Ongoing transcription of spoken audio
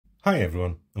Hi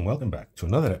everyone, and welcome back to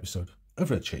another episode of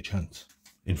Red Shade Hunt.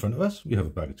 In front of us, we have a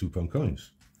bag of £2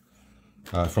 coins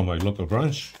from my local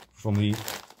branch from the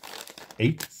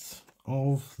 8th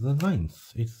of the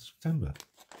 9th, 8th of September.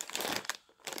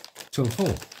 Till 4.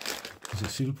 Is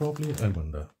it sealed properly? I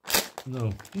wonder.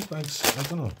 No, these bags, I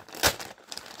don't know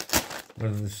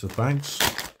whether it's the bags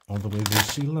or the way they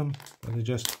seal them, but they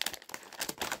just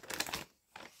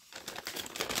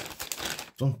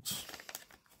don't,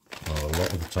 well, a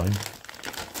lot of the time,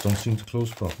 don't seem to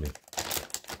close properly.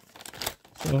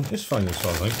 So it's fine as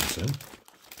far as I'm concerned.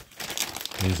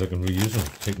 Means I can reuse them,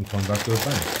 take them back to the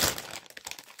bank.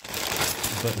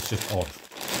 But it's just odd,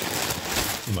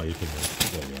 in my opinion.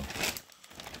 There we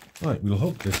are. Right, we'll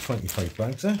hope there's 25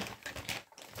 bags there,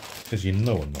 because you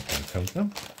know I'm not going to count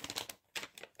them.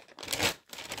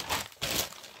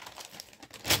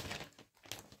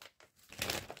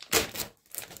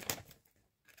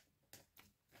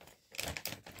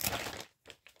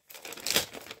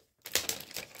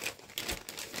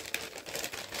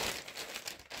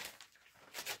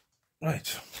 Right,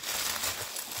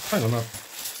 hang on up.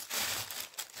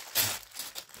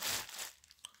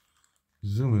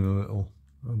 Zoom in a little,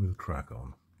 and we'll crack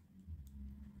on.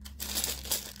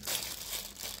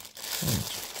 Right.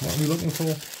 What are we looking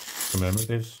for?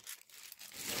 Commemoratives,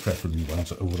 preferably ones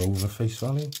that are over face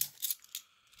value,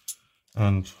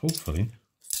 and hopefully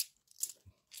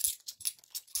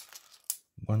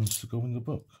ones to go in the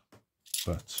book.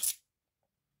 But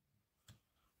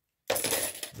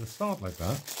they start like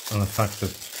that, and the fact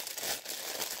that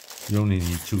you only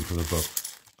need 2 for the book,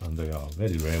 and they are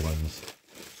very rare ones,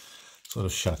 sort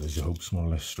of shatters your hopes more or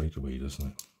less straight away, doesn't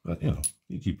it? But you know,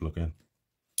 you keep looking.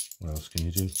 What else can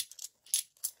you do?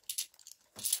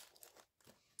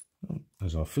 Oh,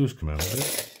 there's our first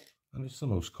commemorative, and it's the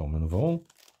most common of all.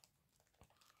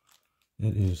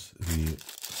 It is the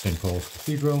St. Paul's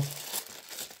Cathedral,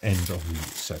 end of the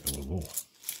Second World War.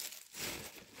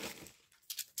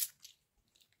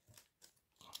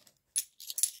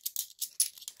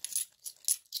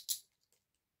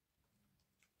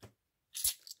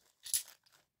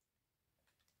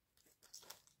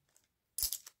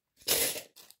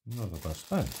 Not the best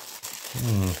bag.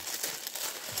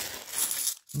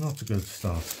 Not a good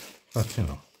start, but you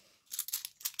know,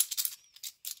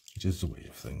 it is the way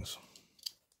of things.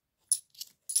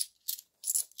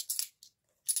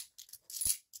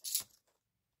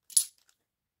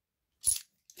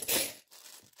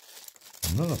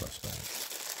 Another best bag.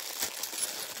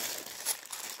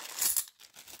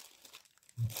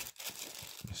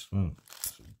 This one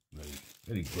is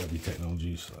very grubby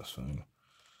technology, so that's fine.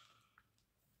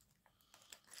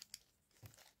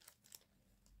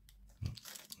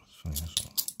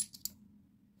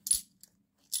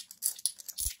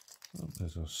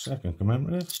 There's a second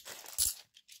commemorative,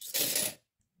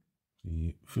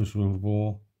 the First World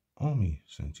War Army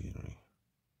Centenary.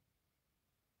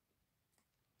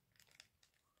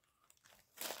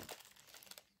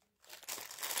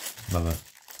 Another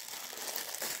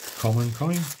common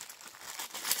coin.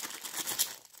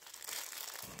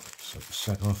 It's like the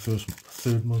second or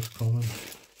third most common.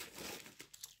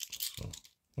 So,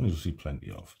 one you'll see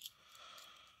plenty of.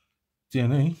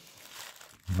 DNA,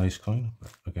 nice coin,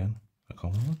 but again, a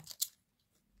common one.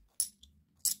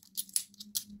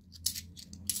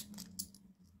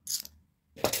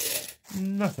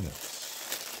 Nothing else.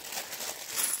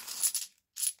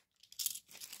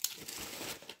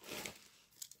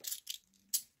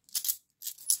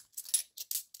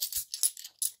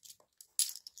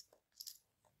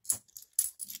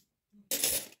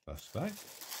 That's that.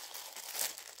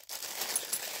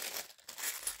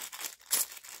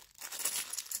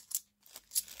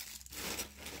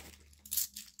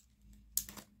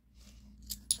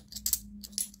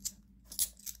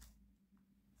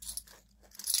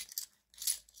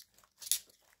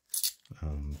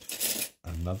 And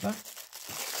another.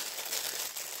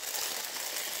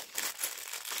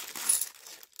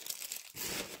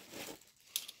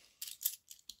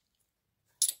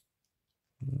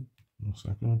 What's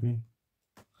that going to be?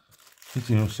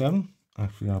 1807,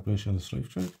 after the abolition of the slave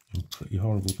trade, in pretty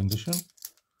horrible condition.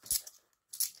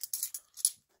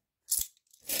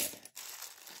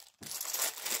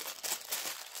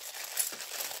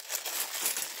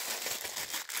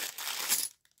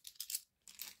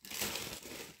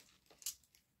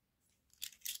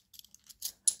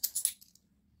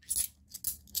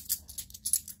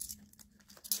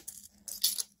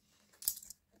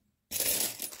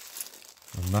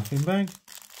 A nothing bag.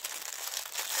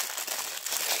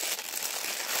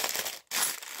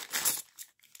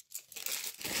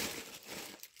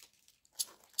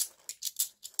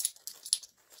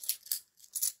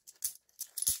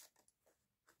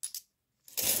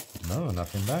 No,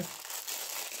 nothing back.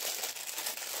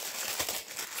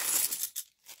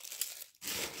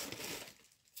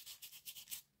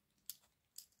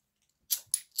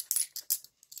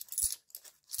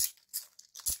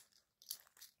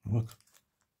 Look.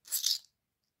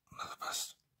 Another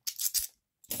bust.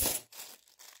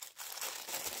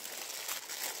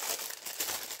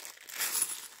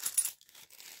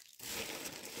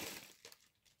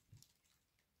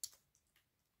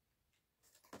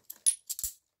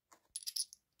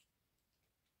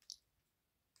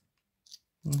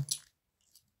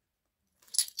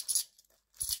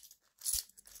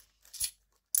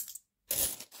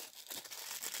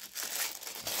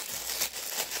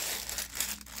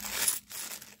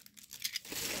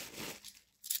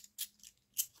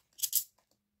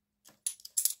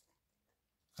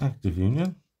 Active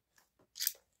union.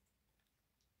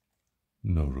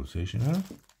 No rotation error.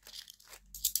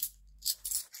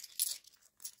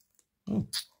 Oh,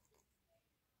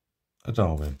 a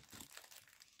Darwin.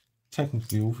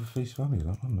 Technically over face value,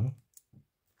 that one, no.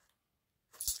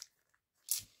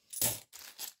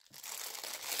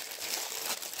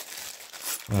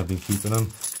 I've been keeping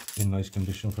them in nice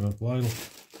condition for a while.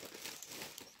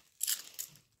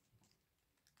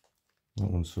 That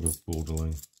one's sort of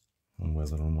borderline on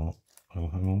whether or not I'll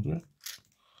hang on to it.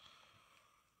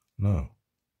 Now,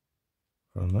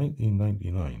 for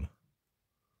 1999,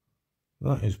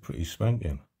 that is pretty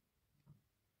spanking.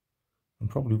 And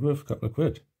probably worth a couple of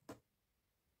quid.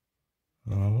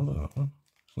 I wonder that one.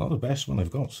 It's not the best one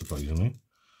I've got, surprisingly.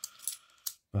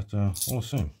 But all the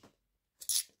same.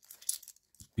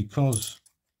 Because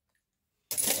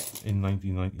in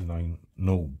 1999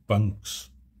 no bunks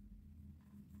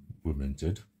were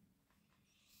minted,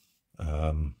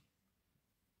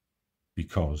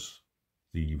 because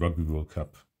the Rugby World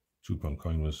Cup £2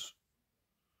 coin was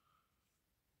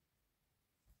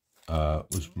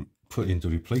put in to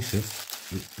replace it,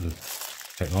 the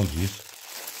technologies,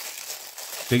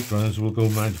 date runners will go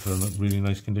mad for a really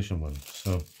nice condition one.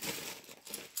 So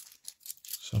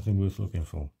something worth looking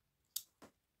for.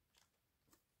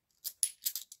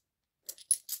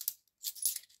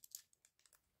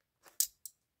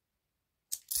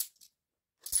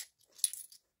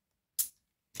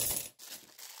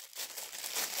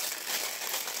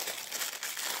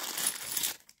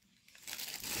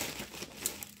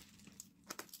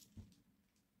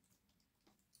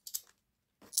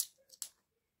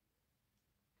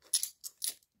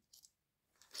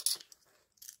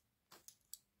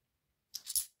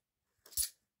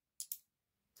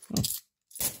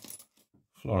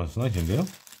 Florence Nightingale,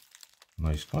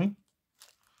 nice coin.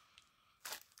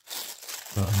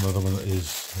 Another one that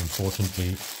is,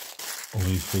 unfortunately,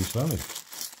 only face value.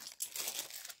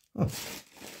 Oh,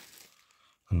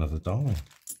 another Darwin.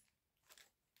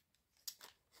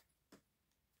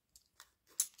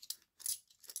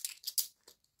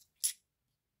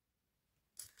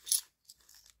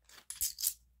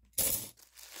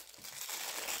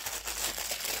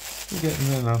 We're getting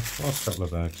there now, last couple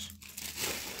of bags.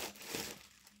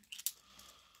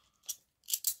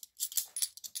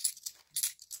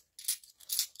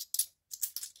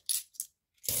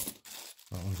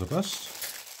 That one's a bust.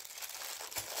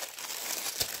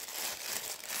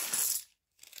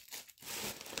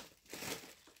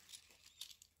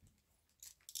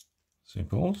 St.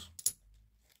 Paul's.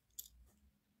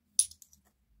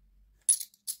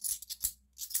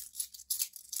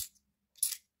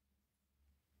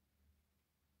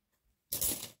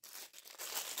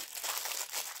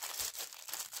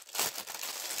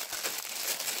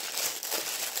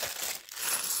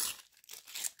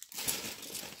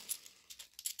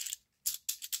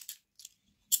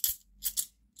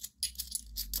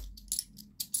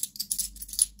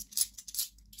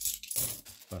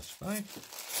 That's fine.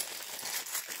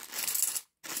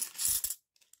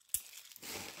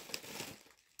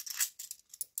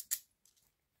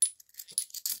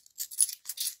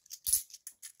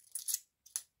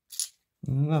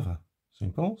 Another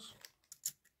St. Paul's.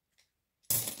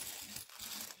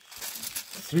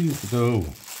 3 to go.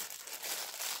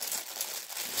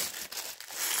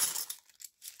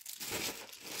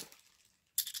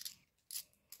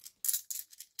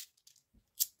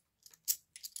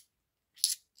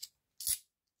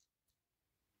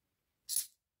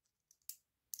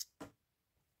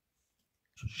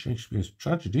 Shakespeare's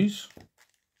Tragedies.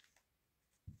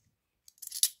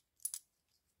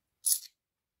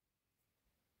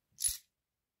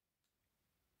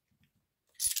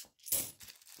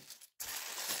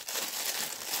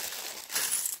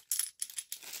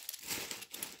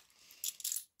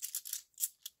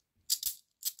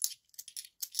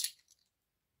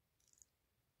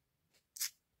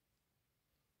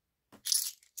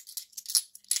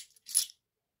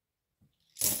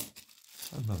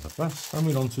 another bust, and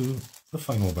we're on to the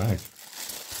final bag.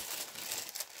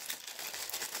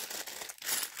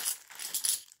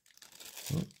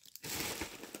 Oh.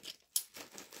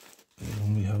 The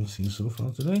one we haven't seen so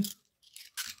far today.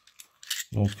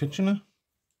 Lord Kitchener.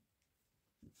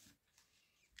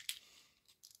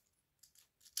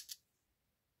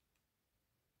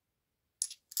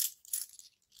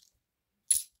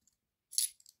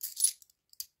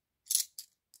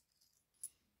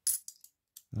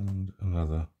 And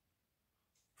another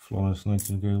Florence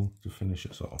Nightingale to finish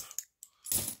us off.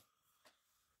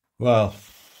 Well,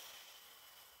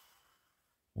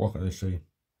 what can I say?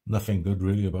 Nothing good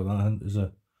really about that hand, is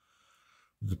there?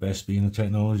 The best being the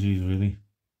technology, really.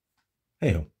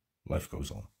 Hey ho, life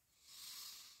goes on.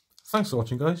 Thanks for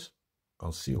watching, guys.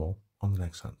 I'll see you all on the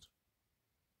next hunt.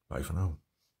 Bye for now.